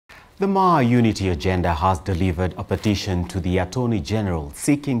The Maa Unity Agenda has delivered a petition to the Attorney General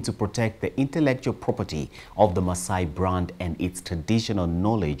seeking to protect the intellectual property of the Maasai brand and its traditional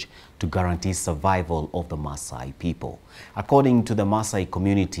knowledge to guarantee survival of the Maasai people. According to the Maasai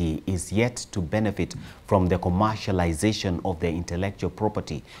community, is yet to benefit from the commercialization of their intellectual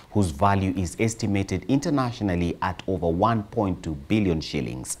property, whose value is estimated internationally at over 1.2 billion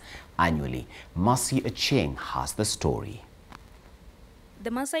shillings annually. Mercy Acheng has the story. The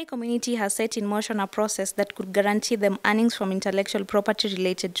Maasai community has set in motion a process that could guarantee them earnings from intellectual property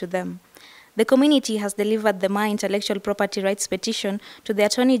related to them. The community has delivered the Maa Intellectual Property Rights Petition to the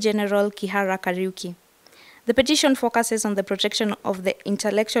Attorney General Kihara Kariuki. The petition focuses on the protection of the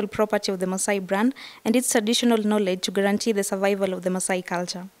intellectual property of the Maasai brand and its traditional knowledge to guarantee the survival of the Maasai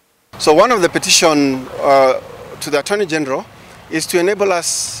culture. So one of the petition to the Attorney General is to enable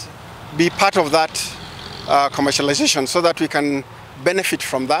us be part of that commercialization so that we can benefit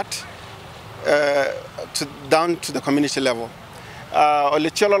from that down to the community level.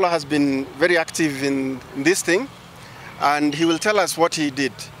 Olechiololo has been very active in this thing, and he will tell us what he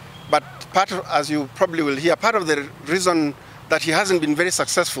did. But as you probably will hear, part of the reason that he hasn't been very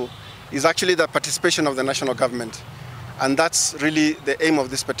successful is actually the participation of the national government. And that's really the aim of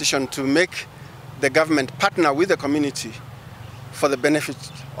this petition, to make the government partner with the community for the benefit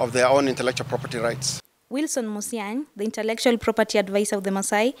of their own intellectual property rights. Wilson Musiang, the intellectual property advisor of the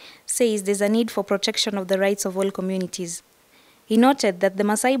Maasai, says there's a need for protection of the rights of all communities. He noted that the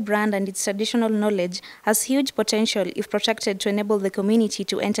Maasai brand and its traditional knowledge has huge potential if protected to enable the community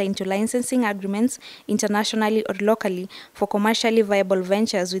to enter into licensing agreements internationally or locally for commercially viable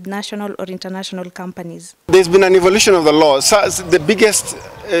ventures with national or international companies. There's been an evolution of the law. So the biggest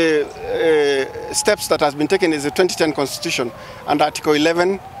steps that has been taken is the 2010 Constitution and Article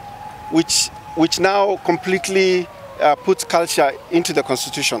 11, which now completely puts culture into the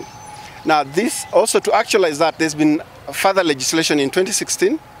Constitution. Now this, also to actualize that, there's been further legislation in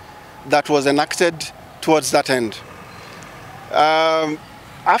 2016 that was enacted towards that end.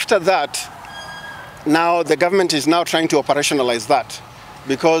 After that, now the government is now trying to operationalize that,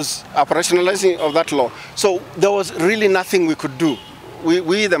 because operationalizing of that law. So there was really nothing we could do.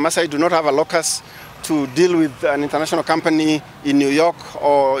 We the Maasai, do not have a locus to deal with an international company in New York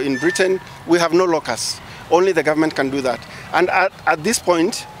or in Britain. We have no locus. Only the government can do that. And at this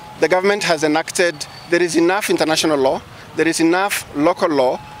point, the government has enacted, there is enough international law, there is enough local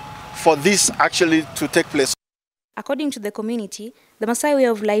law for this actually to take place. According to the community, the Maasai way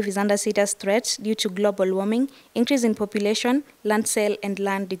of life is under serious threat due to global warming, increase in population, land sale and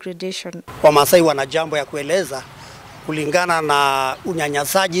land degradation. Wamasai wana jambo ya kueleza kulingana na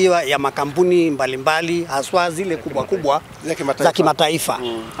unyanyasaji ya makampuni mbalimbali, haswa zile kubwa za kimataifa,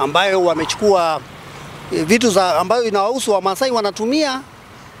 ambayo wamechukua vitu ambayo inawahusu Wamasai wanatumia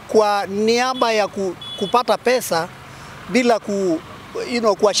kwa niaba ya kupata pesa bila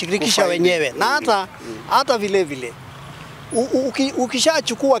kuwashirikisha wenyewe. Na hata vile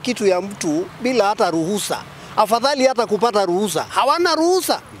ukishachukua kitu ya mtu bila hata ruhusa, afadhali hata kupata ruhusa. Hawana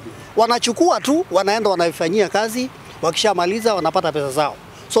ruhusa, wanachukua tu, wanaenda wanaifanyia kazi, wakishamaliza wanapata pesa zao.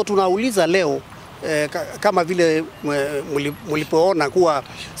 So tunauliza leo kama vile mlipoona kuwa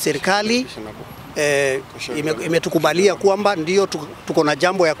serikali imetukubalia kwamba ndio tuko na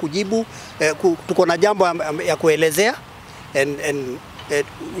jambo ya kujibu, tuko na jambo ya kuelezea,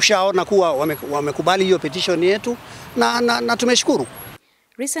 ushaona kuwa wamekubali hiyo petition yetu na tumeshukuru.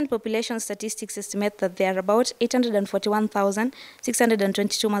 Recent population statistics estimate that there are about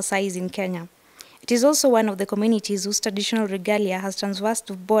 841,622 Maasais in Kenya. It is also one of the communities whose traditional regalia has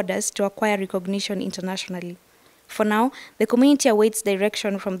traversed borders to acquire recognition internationally. For now, the community awaits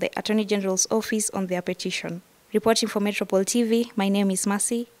direction from the Attorney General's office on their petition. Reporting for Metropol TV, my name is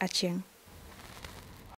Mercy Acheng.